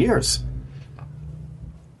couple years.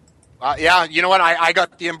 Yeah, you know what? I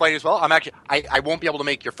got the invite as well. I won't be able to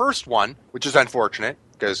make your first one, which is unfortunate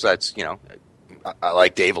because that's, I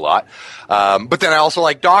like Dave a lot. But then I also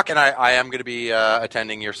like Doc, and I am going to be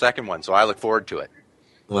attending your second one, so I look forward to it.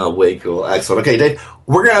 Well, way cool. Excellent. Okay, Dave,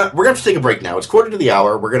 we're gonna have to take a break now. It's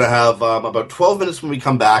 1:45. We're going to have about 12 minutes when we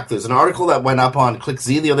come back. There's an article that went up on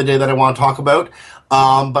ClickZ the other day that I want to talk about.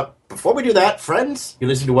 But before we do that, friends, you're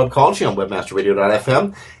listening to Webcology on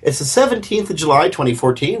webmasterradio.fm. It's the 17th of July,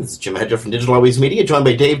 2014. This is Jim Hedger from Digital Always Media, joined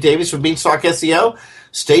by Dave Davies from Beanstalk SEO.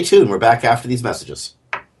 Stay tuned. We're back after these messages.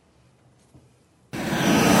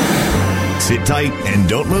 Sit tight and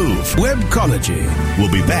don't move. Webcology.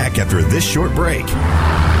 We'll be back after this short break.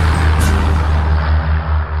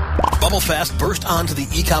 BubbleFast burst onto the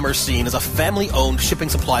e-commerce scene as a family-owned shipping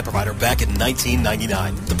supply provider back in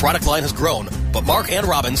 1999. The product line has grown, but Mark and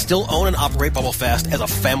Robin still own and operate BubbleFast as a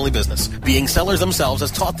family business. Being sellers themselves has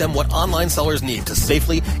taught them what online sellers need to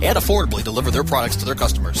safely and affordably deliver their products to their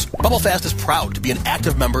customers. BubbleFast is proud to be an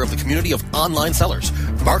active member of the community of online sellers.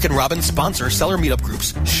 Mark and Robin sponsor seller meetup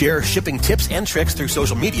groups, share shipping tips and tricks through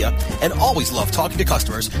social media, and always love talking to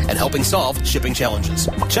customers and helping solve shipping challenges.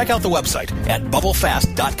 Check out the website at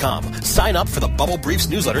bubblefast.com. Sign up for the Bubble Briefs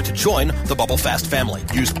newsletter to join the BubbleFast family.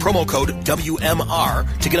 Use promo code WMR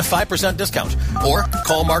to get a 5% discount. Or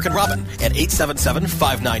call Mark and Robin at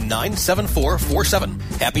 877-599-7447.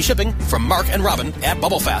 Happy shipping from Mark and Robin at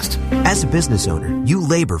BubbleFast. As a business owner, you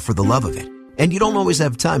labor for the love of it, and you don't always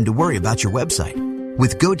have time to worry about your website.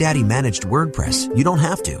 With GoDaddy Managed WordPress, you don't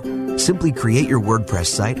have to. Simply create your WordPress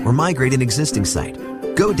site or migrate an existing site.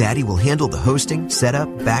 GoDaddy will handle the hosting, setup,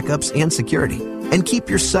 backups, and security, and keep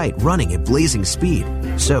your site running at blazing speed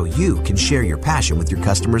so you can share your passion with your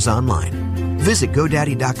customers online. Visit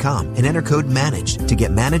GoDaddy.com and enter code MANAGED to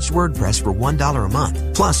get Managed WordPress for $1 a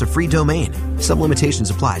month, plus a free domain. Some limitations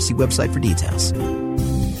apply. See website for details.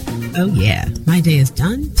 Oh yeah, my day is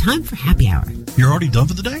done. Time for happy hour. You're already done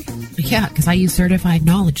for the day? Yeah, because I use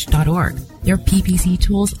CertifiedKnowledge.org. Their PPC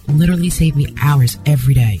tools literally save me hours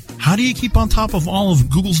every day. How do you keep on top of all of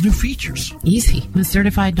Google's new features? Easy. With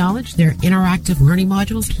Certified Knowledge, their interactive learning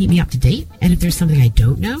modules keep me up to date. And if there's something I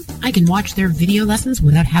don't know, I can watch their video lessons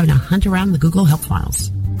without having to hunt around the Google Help files.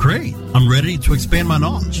 Great. I'm ready to expand my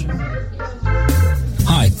knowledge.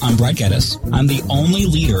 Hi, I'm Brad Geddes. I'm the only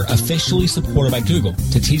leader officially supported by Google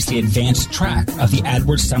to teach the advanced track of the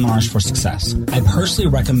AdWords Seminars for Success. I personally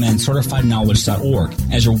recommend CertifiedKnowledge.org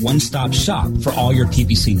as your one-stop shop for all your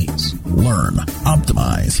PPC needs. Learn,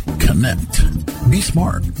 optimize, connect. Be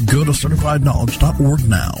smart. Go to CertifiedKnowledge.org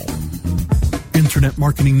now.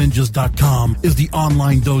 InternetMarketingNinjas.com is the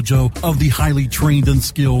online dojo of the highly trained and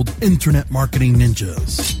skilled Internet Marketing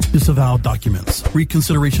Ninjas. Disavow documents,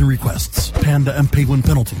 reconsideration requests, Panda and Penguin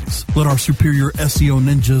penalties. Let our superior SEO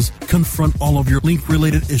ninjas confront all of your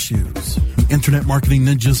link-related issues. The Internet Marketing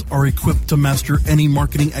Ninjas are equipped to master any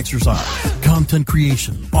marketing exercise, content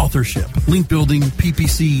creation, authorship, link building,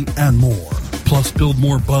 PPC, and more. Plus, build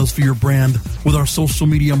more buzz for your brand with our social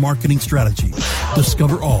media marketing strategy.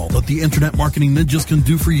 Discover all that the Internet Marketing Ninjas can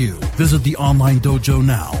do for you. Visit the online dojo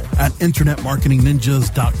now at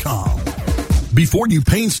InternetMarketingNinjas.com. Before you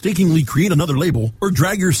painstakingly create another label or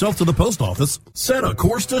drag yourself to the post office, set a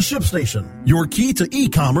course to ShipStation, your key to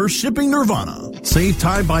e-commerce shipping nirvana. Save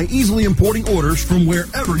time by easily importing orders from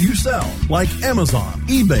wherever you sell, like Amazon,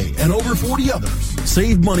 eBay, and over 40 others.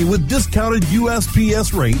 Save money with discounted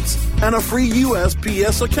USPS rates and a free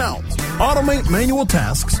USPS account. Automate manual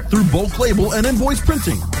tasks through bulk label and invoice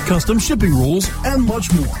printing, custom shipping rules, and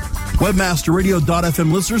much more.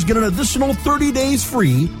 WebmasterRadio.fm listeners get an additional 30 days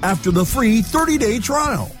free after the free 30-day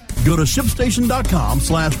trial. Go to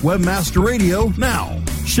ShipStation.com/WebmasterRadio now.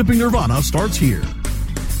 Shipping Nirvana starts here.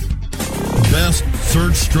 Best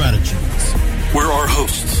Search Strategies, where our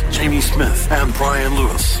hosts, Jamie Smith and Brian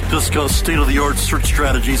Lewis, discuss state-of-the-art search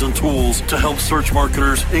strategies and tools to help search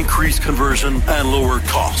marketers increase conversion and lower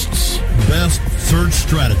costs. Best Search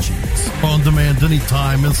Strategies, on demand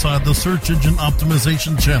anytime inside the Search Engine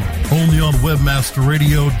Optimization channel, only on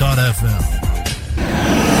WebmasterRadio.fm.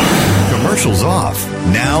 commercials off.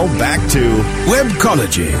 Now back to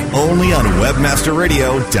Webcology, only on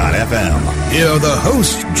webmasterradio.fm. Here are the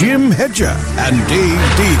hosts, Jim Hedger and Dave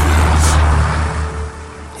Davies.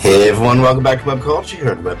 Hey everyone, welcome back to Webcology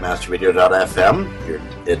here on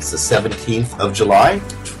webmasterradio.fm. It's the 17th of July,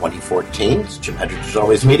 2014. It's Jim Hedger, Digital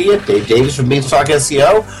Always Media, Dave Davies from Beanstalk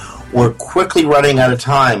SEO. We're quickly running out of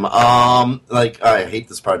time. I hate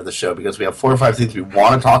this part of the show because we have 4 or 5 things we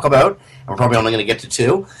want to talk about, and we're probably only going to get to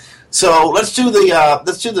 2. So let's do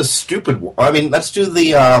the stupid. Let's do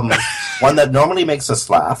the one that normally makes us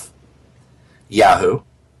laugh. Yahoo.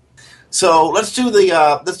 So let's do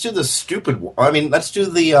the stupid. Let's do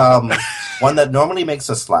the one that normally makes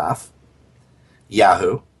us laugh.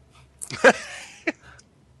 Yahoo.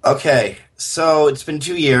 Okay, so it's been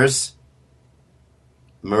 2 years.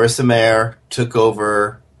 Marissa Mayer took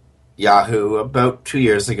over Yahoo about 2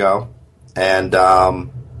 years ago, and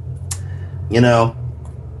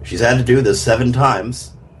she's had to do this 7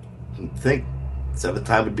 times. You'd think 7th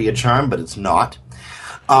time would be a charm, but it's not.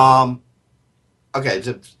 Okay,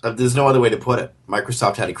 there's no other way to put it.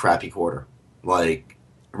 Microsoft had a crappy quarter. Like,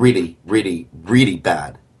 really, really, really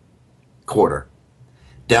bad quarter.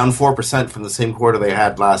 Down 4% from the same quarter they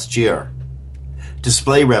had last year.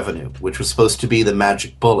 Display revenue, which was supposed to be the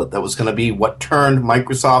magic bullet, that was going to be what turned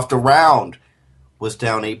Microsoft around, was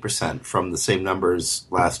down 8% from the same numbers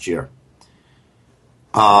last year.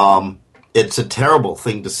 It's a terrible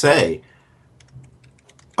thing to say.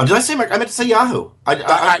 Oh, did I say? I meant to say Yahoo. I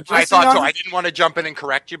thought Yahoo? So. I didn't want to jump in and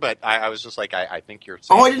correct you, but I was just like, I think you're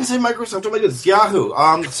saying... Oh, I didn't say Microsoft. Oh my goodness,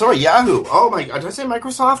 Yahoo. Sorry, Yahoo. Oh my God, did I say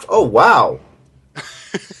Microsoft? Oh wow.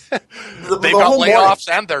 They've got layoffs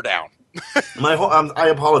and they're down. I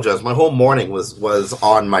apologize. My whole morning was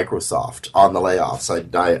on Microsoft, on the layoffs.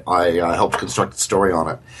 I helped construct a story on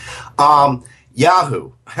it.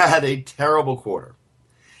 Yahoo had a terrible quarter.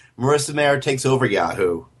 Marissa Mayer takes over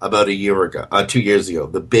Yahoo about 2 years ago.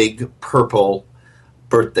 The big purple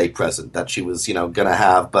birthday present that she was, going to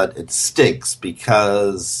have, but it stinks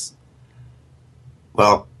because,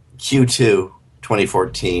 well, Q2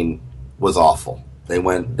 2014 was awful.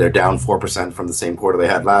 They're down 4% from the same quarter they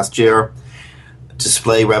had last year.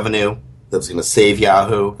 Display revenue that was going to save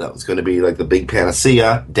Yahoo, that was going to be like the big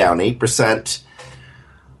panacea, down 8%.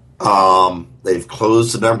 They've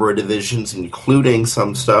closed a number of divisions, including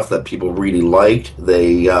some stuff that people really liked.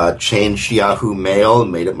 They changed Yahoo Mail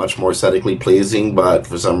and made it much more aesthetically pleasing, but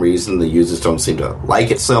for some reason the users don't seem to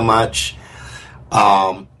like it so much.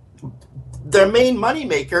 Their main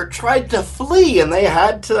moneymaker tried to flee, and they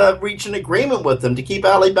had to reach an agreement with them to keep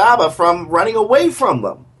Alibaba from running away from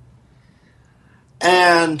them.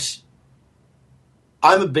 And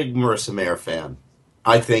I'm a big Marissa Mayer fan.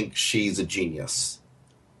 I think she's a genius.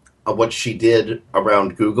 What she did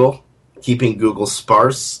around Google, keeping Google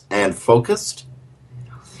sparse and focused,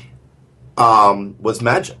 was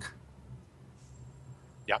magic.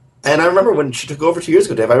 Yeah. And I remember when she took over 2 years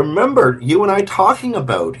ago, Dave, I remember you and I talking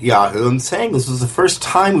about Yahoo and saying this was the first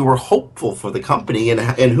time we were hopeful for the company and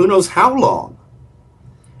who knows how long.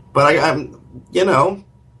 But I'm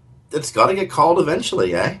it's got to get called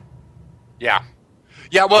eventually, eh? Yeah.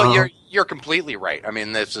 Yeah, well, you're completely right. I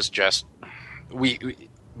mean, this is just...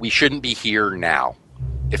 We shouldn't be here now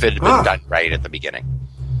if it had been done right at the beginning.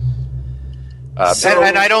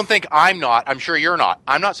 And I don't think I'm sure you're not.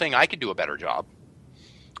 I'm not saying I could do a better job,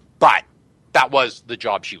 but that was the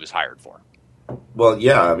job she was hired for. Well,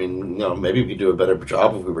 yeah, I mean, maybe we could do a better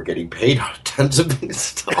job if we were getting paid tens of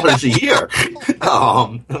millions of dollars a year.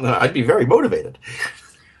 I'd be very motivated.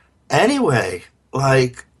 Anyway,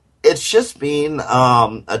 it's just been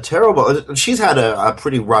a terrible... She's had a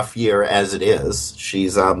pretty rough year as it is.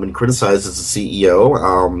 She's been criticized as a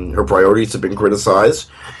CEO. Her priorities have been criticized.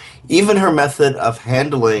 Even her method of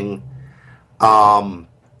handling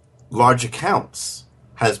large accounts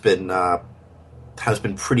has been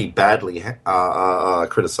pretty badly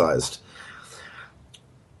criticized.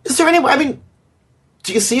 Is there any way... I mean,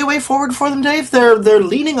 do you see a way forward for them, Dave? They're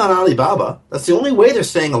leaning on Alibaba. That's the only way they're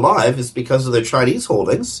staying alive is because of their Chinese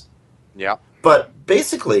holdings. Yeah. But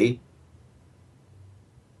basically,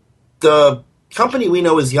 the company we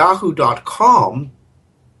know as Yahoo.com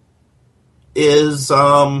is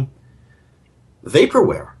vaporware.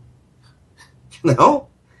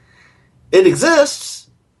 It exists,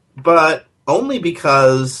 but only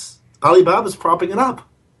because Alibaba's propping it up.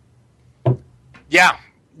 Yeah.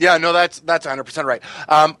 Yeah, no, that's 100% right.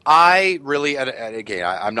 I really, and again,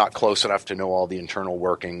 I'm not close enough to know all the internal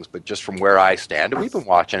workings, but just from where I stand, and we've been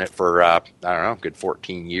watching it for, I don't know, a good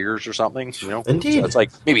 14 years or something. Indeed. So it's like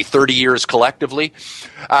maybe 30 years collectively.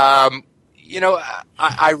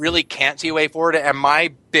 I really can't see a way forward. And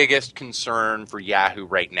my biggest concern for Yahoo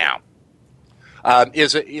right now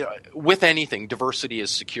is, with anything, diversity is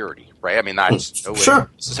security, right? I mean, that's sure.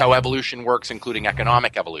 This is how evolution works, including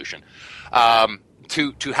economic evolution.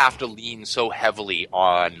 To have to lean so heavily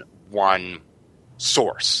on one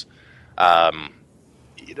source,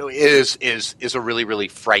 is a really, really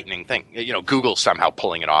frightening thing. Google's somehow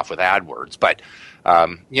pulling it off with AdWords, but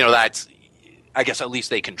that's, I guess, at least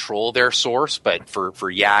they control their source. But for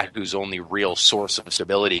Yahoo's only real source of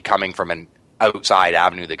stability coming from an outside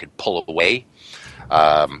avenue that could pull away,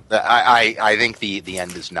 I think the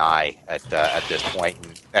end is nigh at this point,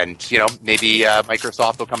 and maybe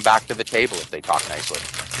Microsoft will come back to the table if they talk nicely.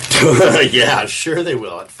 Yeah, sure they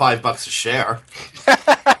will at $5 a share.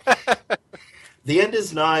 The end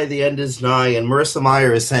is nigh. The end is nigh, and Marissa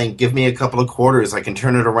Mayer is saying, "Give me a couple of quarters, I can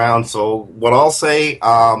turn it around." So what I'll say,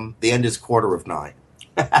 the end is quarter of nigh.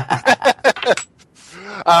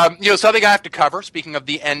 Something I have to cover. Speaking of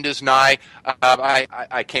the end is nigh,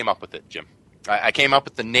 I came up with it, Jim. I came up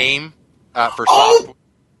with the name for software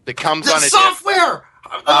that comes on a software.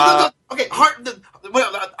 Okay,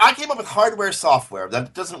 I came up with hardware software.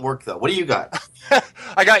 That doesn't work though. What do you got?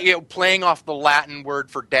 I got playing off the Latin word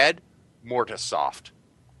for dead, Mortisoft.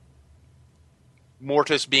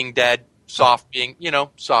 Mortis being dead, soft being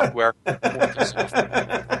software.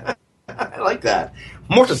 I like that.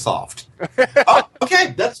 Mortisoft.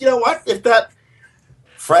 Okay, that's what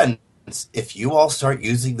friends. If you all start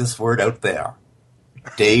using this word out there,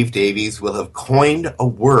 Dave Davies will have coined a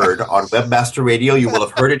word on Webmaster Radio. You will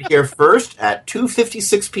have heard it here first at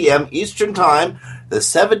 2:56 p.m. Eastern Time, the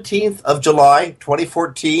 17th of July,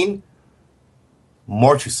 2014.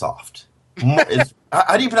 Mortusoft.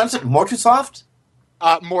 How do you pronounce it? Mortusoft?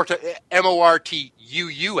 Mortuus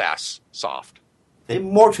soft. A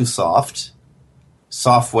Mortusoft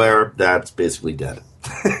software that's basically dead.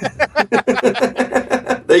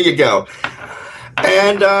 There you go.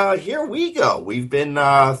 And here we go. We've been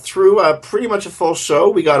through pretty much a full show.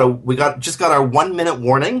 We got our 1 minute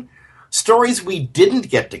warning. Stories we didn't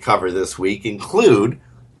get to cover this week include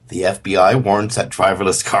the FBI warns that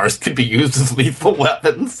driverless cars could be used as lethal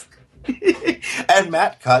weapons. And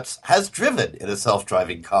Matt Cutts has driven in a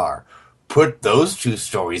self-driving car. Put those two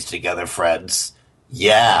stories together, friends.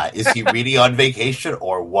 Yeah, is he really on vacation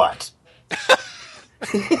or what?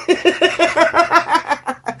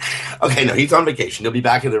 Okay, no, he's on vacation. He'll be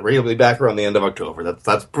back he'll be back around the end of October.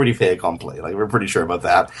 That's pretty fait accompli. Like, we're pretty sure about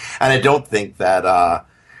that. And I don't think that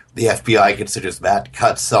the FBI considers Matt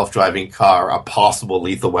Cutts' self-driving car a possible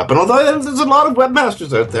lethal weapon. Although there's a lot of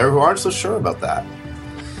webmasters out there who aren't so sure about that.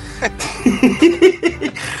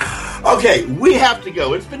 Okay, we have to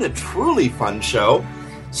go. It's been a truly fun show.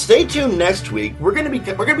 Stay tuned next week. We're gonna be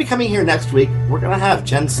coming here next week. We're gonna have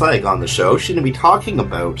Jen Seig on the show. She's gonna be talking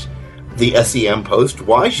about the SEM Post,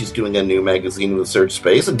 why she's doing a new magazine with Search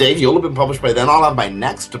Space. And Dave, you'll have been published by then. I'll have my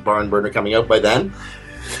next Barn Burner coming out by then.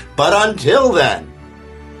 But until then,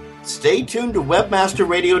 stay tuned to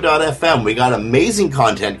webmasterradio.fm. We got amazing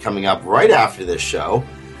content coming up right after this show.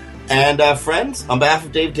 And friends, on behalf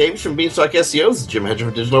of Dave Davies from Beanstalk SEO, this is Jim Hedger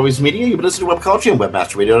for Digital Always Media. You've been listening to Web Culture on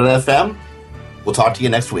webmasterradio.fm. We'll talk to you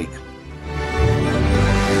next week.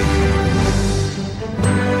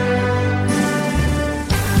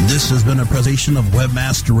 This has been a presentation of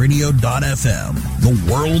WebmasterRadio.fm, the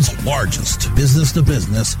world's largest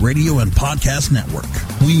business-to-business radio and podcast network.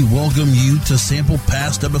 We welcome you to sample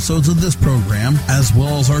past episodes of this program, as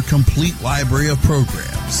well as our complete library of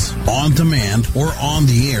programs, on demand or on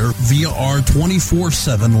the air via our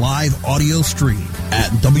 24/7 live audio stream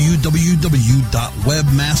at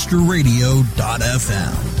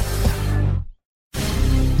www.webmasterradio.fm.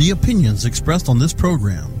 The opinions expressed on this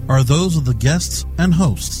program are those of the guests and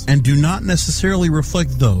hosts and do not necessarily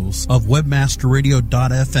reflect those of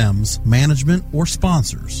WebmasterRadio.fm's management or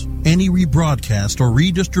sponsors. Any rebroadcast or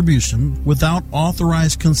redistribution without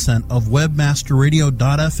authorized consent of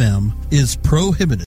WebmasterRadio.fm is prohibited.